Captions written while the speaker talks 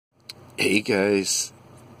Hey guys,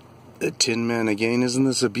 the Tin Man again. Isn't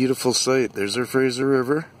this a beautiful sight? There's our Fraser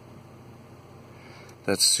River.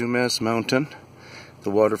 That's Sumas Mountain.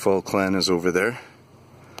 The Waterfall clan is over there.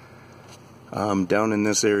 Down in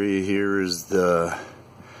this area here is the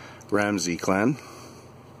Ramsey clan.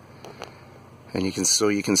 And you can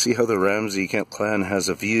see how the Ramsey clan has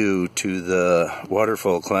a view to the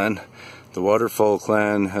Waterfall clan. The Waterfall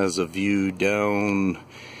clan has a view down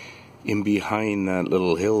in behind that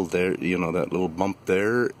little hill there, you know, that little bump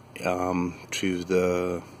there, to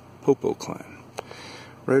the Popo clan.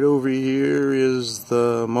 Right over here is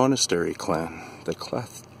the Monastery clan, the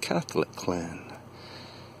Catholic clan.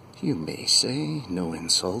 You may say, no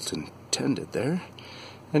insult intended there.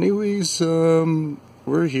 Anyways,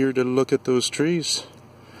 we're here to look at those trees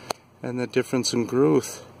and the difference in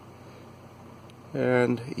growth.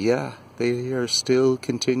 And yeah, they are still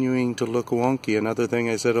continuing to look wonky. Another thing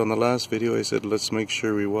I said on the last video, I said let's make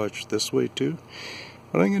sure we watch this way too.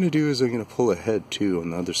 What I'm going to do is I'm going to pull ahead too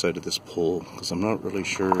on the other side of this pole, because I'm not really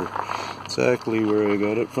sure exactly where I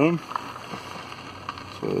got it from.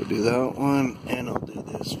 So I'll do that one, and I'll do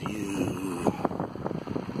this view.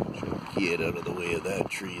 Get out of the way of that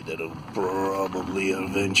tree that'll probably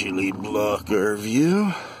eventually block our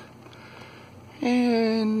view.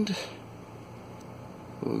 And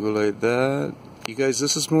we'll go like that. You guys,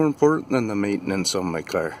 this is more important than the maintenance on my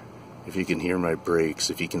car. If you can hear my brakes,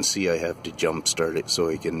 if you can see I have to jump start it so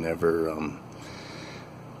I can never,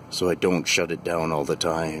 so I don't shut it down all the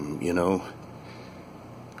time, you know.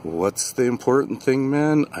 What's the important thing,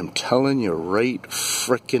 man? I'm telling you right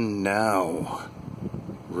frickin' now.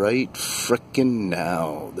 Right frickin'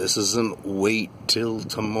 now. This isn't wait till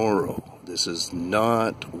tomorrow. This is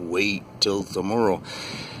not wait till tomorrow.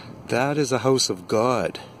 That is a house of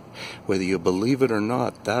God. Whether you believe it or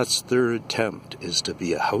not, that's their attempt, is to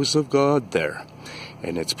be a house of God there.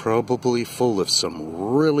 And it's probably full of some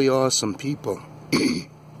really awesome people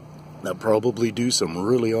that probably do some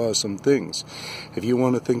really awesome things. If you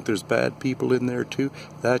want to think there's bad people in there too,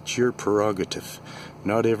 that's your prerogative.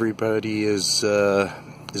 Not everybody is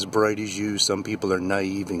as bright as you. Some people are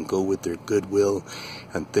naive and go with their goodwill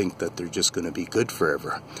and think that they're just going to be good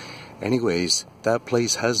forever. Anyways, that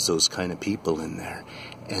place has those kind of people in there,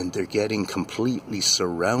 and they're getting completely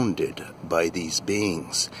surrounded by these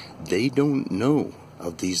beings. They don't know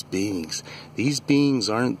of these beings. These beings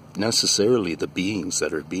aren't necessarily the beings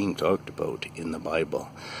that are being talked about in the Bible.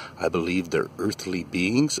 I believe they're earthly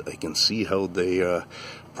beings. I can see how they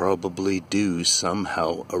probably do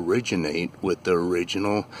somehow originate with the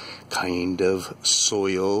original kind of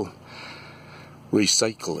soil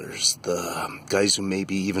recyclers, the guys who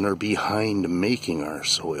maybe even are behind making our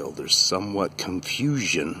soil. There's somewhat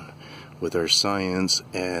confusion with our science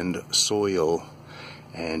and soil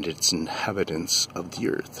and its inhabitants of the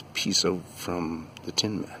earth. Peace out from the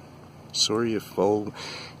Tin Man. Sorry if a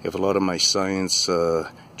lot of my science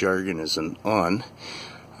jargon isn't on.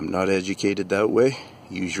 I'm not educated that way.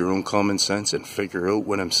 Use your own common sense and figure out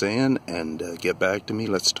what I'm saying, and get back to me.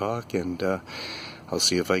 Let's talk, and I'll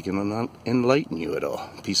see if I can enlighten you at all.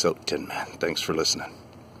 Peace out, Tin Man. Thanks for listening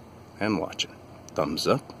and watching. Thumbs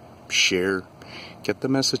up, share, get the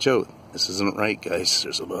message out. This isn't right, guys.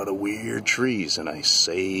 There's a lot of weird trees, and I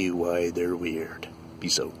say why they're weird.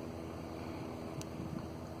 Peace out.